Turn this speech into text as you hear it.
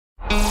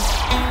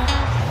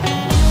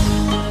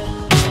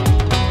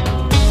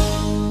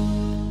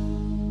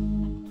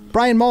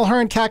Brian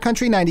Mulhern,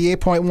 CatCounty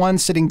 98.1,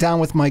 sitting down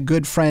with my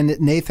good friend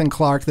Nathan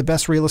Clark, the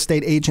best real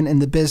estate agent in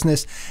the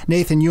business.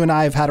 Nathan, you and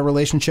I have had a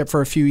relationship for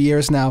a few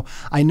years now.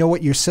 I know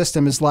what your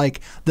system is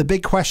like. The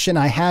big question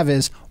I have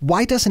is,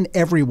 why doesn't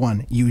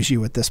everyone use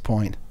you at this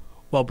point?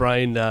 Well,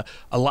 Brian, a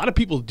lot of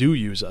people do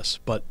use us,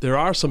 but there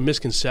are some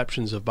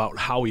misconceptions about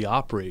how we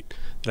operate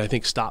that I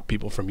think stop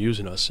people from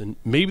using us. And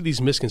maybe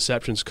these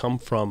misconceptions come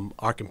from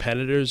our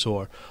competitors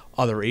or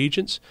other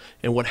agents.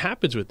 And what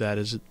happens with that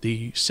is that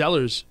the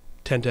sellers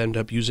tend to end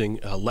up using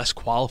a less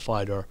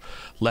qualified or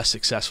less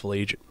successful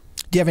agent.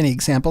 Do you have any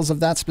examples of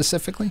that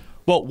specifically?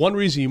 Well, one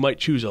reason you might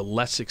choose a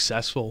less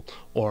successful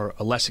or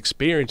a less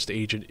experienced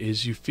agent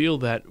is you feel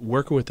that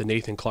working with the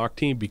Nathan Clark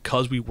team,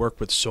 because we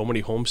work with so many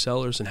home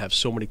sellers and have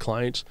so many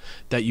clients,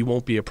 that you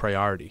won't be a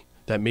priority,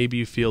 that maybe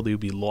you feel you'll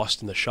be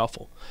lost in the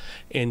shuffle.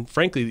 And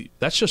frankly,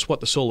 that's just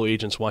what the solo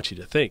agents want you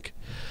to think.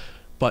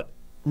 But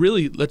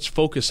really, let's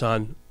focus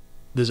on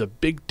there's a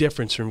big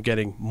difference from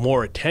getting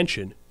more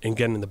attention and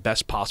getting the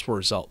best possible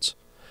results.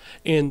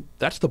 And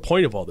that's the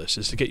point of all this,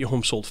 is to get your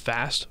home sold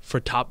fast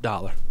for top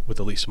dollar with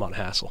the least amount of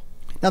hassle.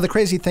 Now, the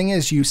crazy thing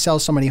is you sell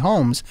so many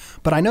homes,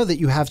 but I know that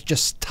you have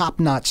just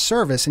top-notch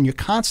service and you're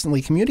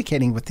constantly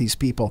communicating with these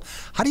people.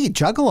 How do you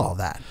juggle all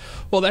that?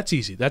 Well, that's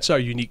easy. That's our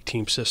unique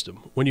team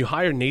system. When you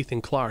hire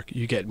Nathan Clark,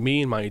 you get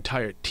me and my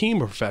entire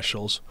team of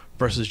professionals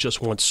versus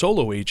just one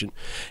solo agent.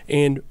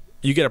 And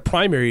you get a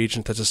primary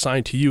agent that's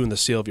assigned to you in the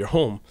sale of your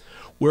home.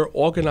 We're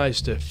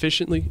organized to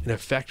efficiently and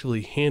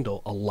effectively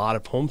handle a lot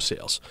of home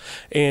sales.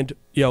 And,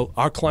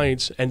 our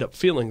clients end up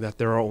feeling that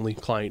they're our only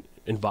client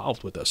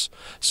involved with us.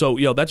 So,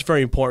 that's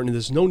very important.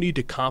 There's no need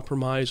to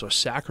compromise or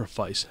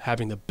sacrifice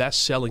having the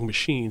best selling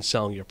machine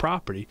selling your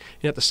property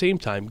and at the same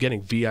time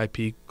getting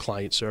VIP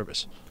client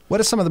service. What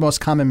are some of the most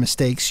common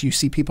mistakes you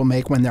see people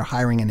make when they're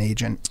hiring an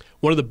agent?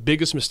 One of the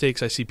biggest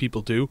mistakes I see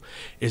people do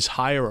is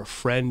hire a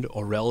friend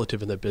or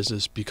relative in their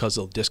business because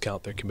they'll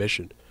discount their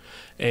commission.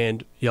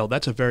 And,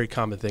 that's a very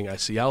common thing I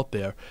see out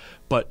there,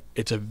 but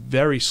it's a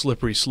very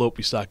slippery slope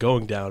we start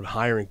going down,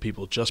 hiring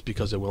people just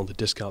because they're willing to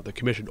discount their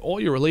commission, or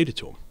you're related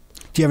to them.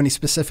 Do you have any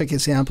specific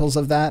examples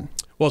of that?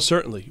 Well,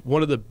 certainly.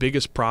 One of the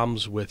biggest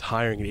problems with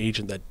hiring an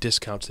agent that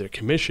discounts their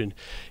commission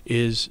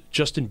is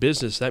just in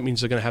business. That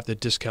means they're going to have to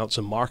discount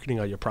some marketing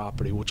on your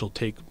property, which will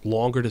take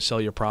longer to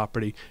sell your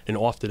property and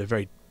often a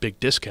very big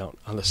discount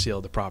on the sale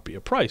of the property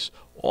or price.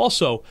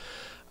 Also,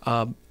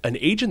 an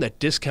agent that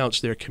discounts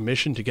their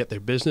commission to get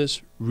their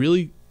business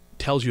really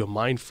tells you a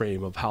mind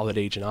frame of how that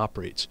agent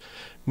operates,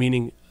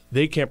 meaning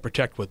they can't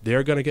protect what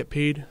they're going to get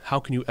paid. How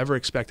can you ever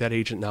expect that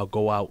agent now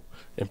go out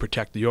and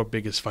protect your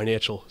biggest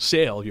financial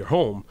sale, your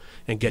home,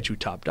 and get you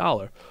top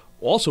dollar?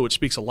 Also, it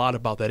speaks a lot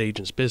about that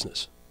agent's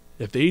business.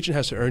 If the agent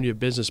has to earn your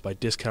business by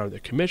discounting their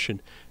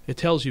commission, it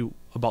tells you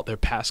about their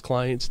past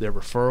clients, their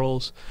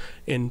referrals,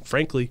 and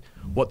frankly,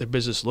 what their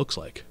business looks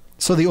like.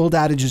 So the old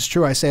adage is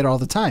true. I say it all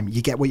the time.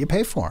 You get what you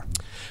pay for.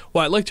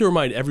 Well, I'd like to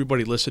remind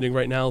everybody listening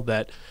right now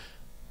that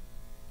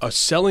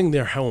selling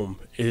their home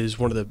is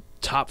one of the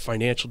top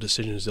financial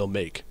decisions they'll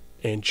make.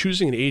 And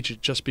choosing an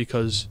agent just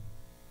because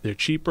they're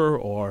cheaper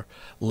or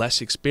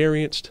less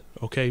experienced,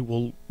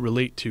 will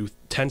relate to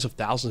tens of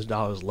thousands of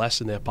dollars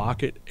less in their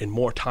pocket and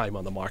more time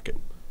on the market.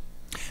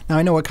 Now,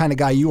 I know what kind of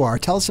guy you are.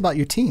 Tell us about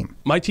your team.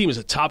 My team is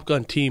a Top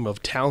Gun team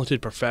of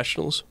talented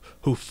professionals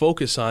who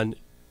focus on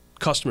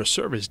customer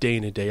service day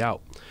in and day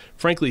out.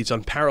 Frankly, it's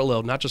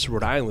unparalleled, not just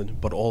Rhode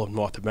Island, but all of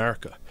North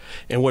America.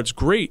 And what's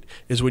great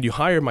is when you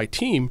hire my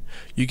team,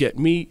 you get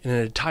me and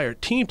an entire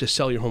team to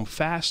sell your home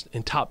fast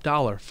and top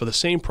dollar for the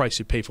same price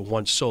you pay for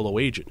one solo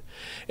agent.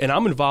 And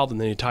I'm involved in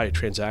the entire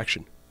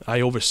transaction. I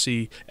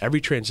oversee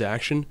every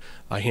transaction.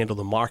 I handle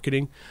the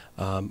marketing.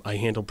 I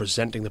handle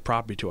presenting the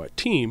property to our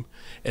team.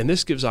 And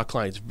this gives our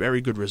clients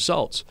very good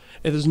results.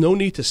 And there's no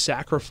need to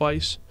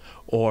sacrifice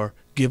or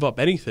give up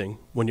anything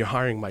when you're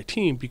hiring my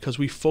team because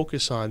we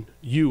focus on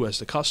you as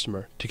the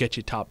customer to get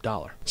you top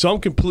dollar. So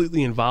I'm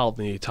completely involved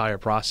in the entire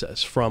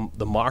process, from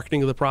the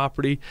marketing of the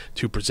property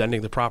to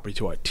presenting the property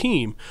to our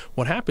team.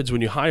 What happens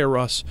when you hire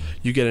us,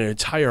 you get an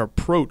entire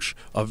approach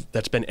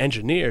that's been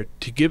engineered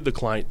to give the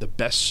client the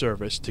best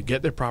service to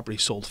get their property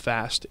sold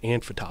fast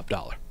and for top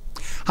dollar.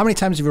 How many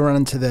times have you run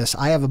into this?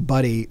 I have a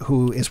buddy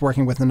who is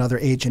working with another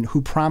agent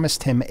who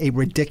promised him a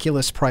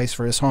ridiculous price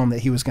for his home that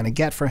he was going to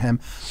get for him.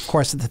 Of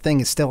course, the thing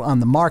is still on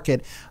the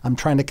market. I'm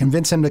trying to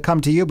convince him to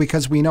come to you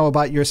because we know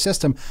about your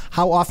system.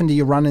 How often do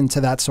you run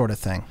into that sort of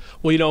thing?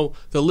 Well,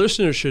 the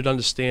listeners should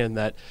understand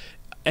that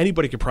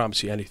anybody can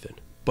promise you anything.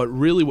 But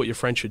really what your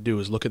friend should do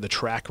is look at the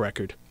track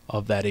record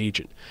of that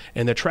agent.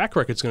 And their track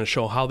record is going to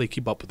show how they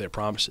keep up with their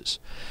promises.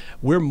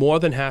 We're more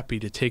than happy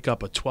to take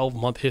up a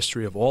 12-month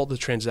history of all the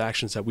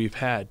transactions that we've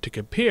had to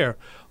compare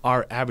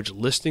our average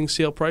listing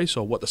sale price,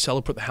 or what the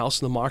seller put the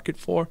house in the market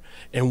for,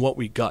 and what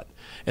we got.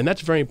 And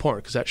that's very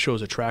important because that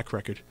shows a track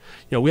record.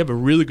 We have a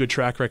really good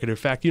track record. In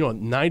fact,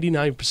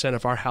 99%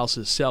 of our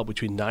houses sell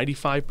between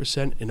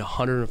 95% and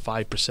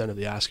 105% of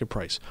the asking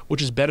price,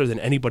 which is better than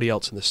anybody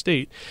else in the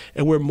state.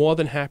 And we're more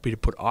than happy to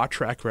put our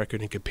track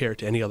record and compare it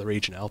to any other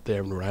agent out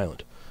there in Rhode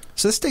Island.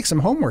 So this takes some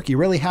homework. You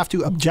really have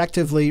to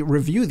objectively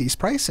review these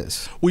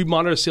prices. We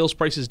monitor sales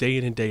prices day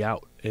in and day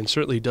out, and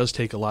certainly it does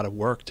take a lot of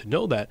work to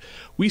know that.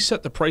 We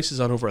set the prices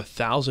on over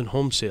 1,000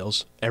 home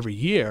sales every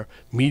year,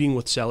 meeting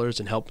with sellers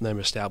and helping them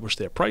establish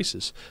their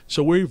prices.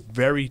 So we're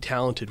very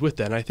talented with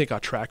that, and I think our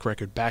track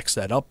record backs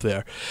that up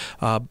there.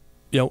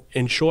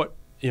 In short,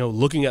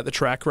 looking at the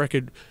track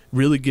record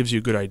really gives you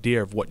a good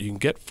idea of what you can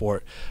get for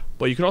it.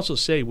 But you can also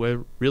say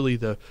we're really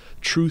the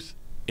truth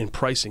in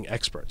pricing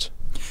experts.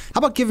 How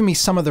about giving me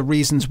some of the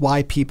reasons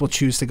why people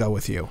choose to go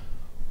with you?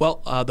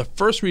 Well, the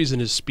first reason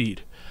is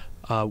speed.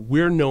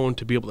 We're known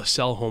to be able to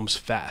sell homes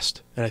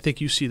fast. And I think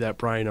you see that,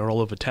 Brian,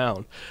 all over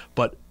town.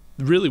 But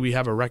really, we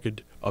have a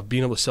record of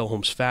being able to sell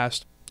homes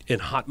fast in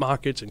hot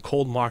markets and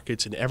cold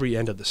markets in every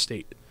end of the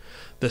state.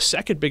 The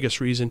second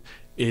biggest reason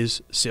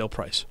is sale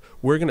price.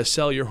 We're going to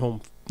sell your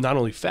home not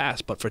only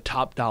fast, but for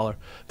top dollar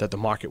that the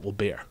market will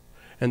bear.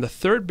 And the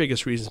third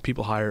biggest reason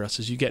people hire us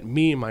is you get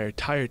me and my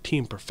entire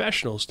team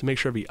professionals to make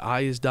sure every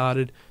I is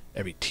dotted,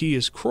 every T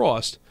is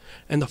crossed.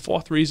 And the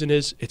fourth reason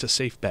is it's a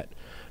safe bet.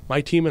 My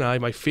team and I,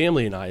 my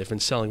family and I, have been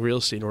selling real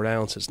estate in Rhode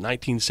Island since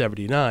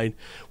 1979.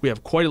 We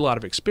have quite a lot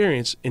of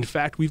experience. In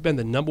fact, we've been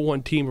the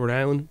 #1 team in Rhode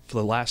Island for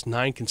the last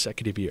 9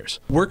 consecutive years.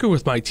 Working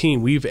with my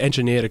team, we've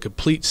engineered a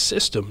complete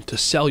system to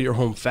sell your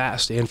home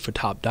fast and for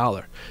top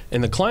dollar.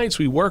 And the clients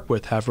we work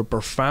with have a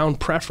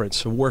profound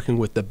preference for working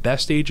with the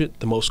best agent,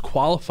 the most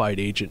qualified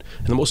agent,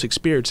 and the most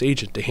experienced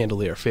agent to handle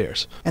their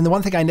affairs. And the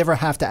one thing I never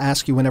have to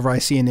ask you whenever I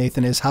see you,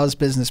 Nathan, is how's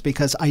business?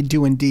 Because I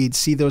do indeed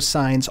see those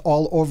signs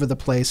all over the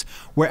place,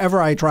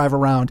 wherever I drive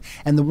around.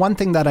 And the one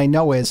thing that I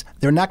know is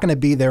they're not going to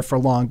be there for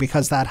long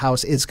because that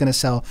house is going to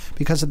sell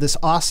because of this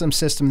awesome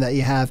system that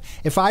you have.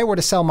 If I were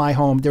to sell my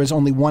home, there's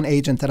only one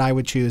agent that I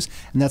would choose,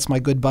 and that's my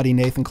good buddy,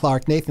 Nathan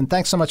Clark. Nathan,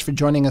 thanks so much for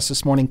joining us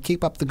this morning.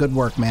 Keep up the good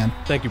work, man.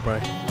 Thank you,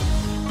 Brian.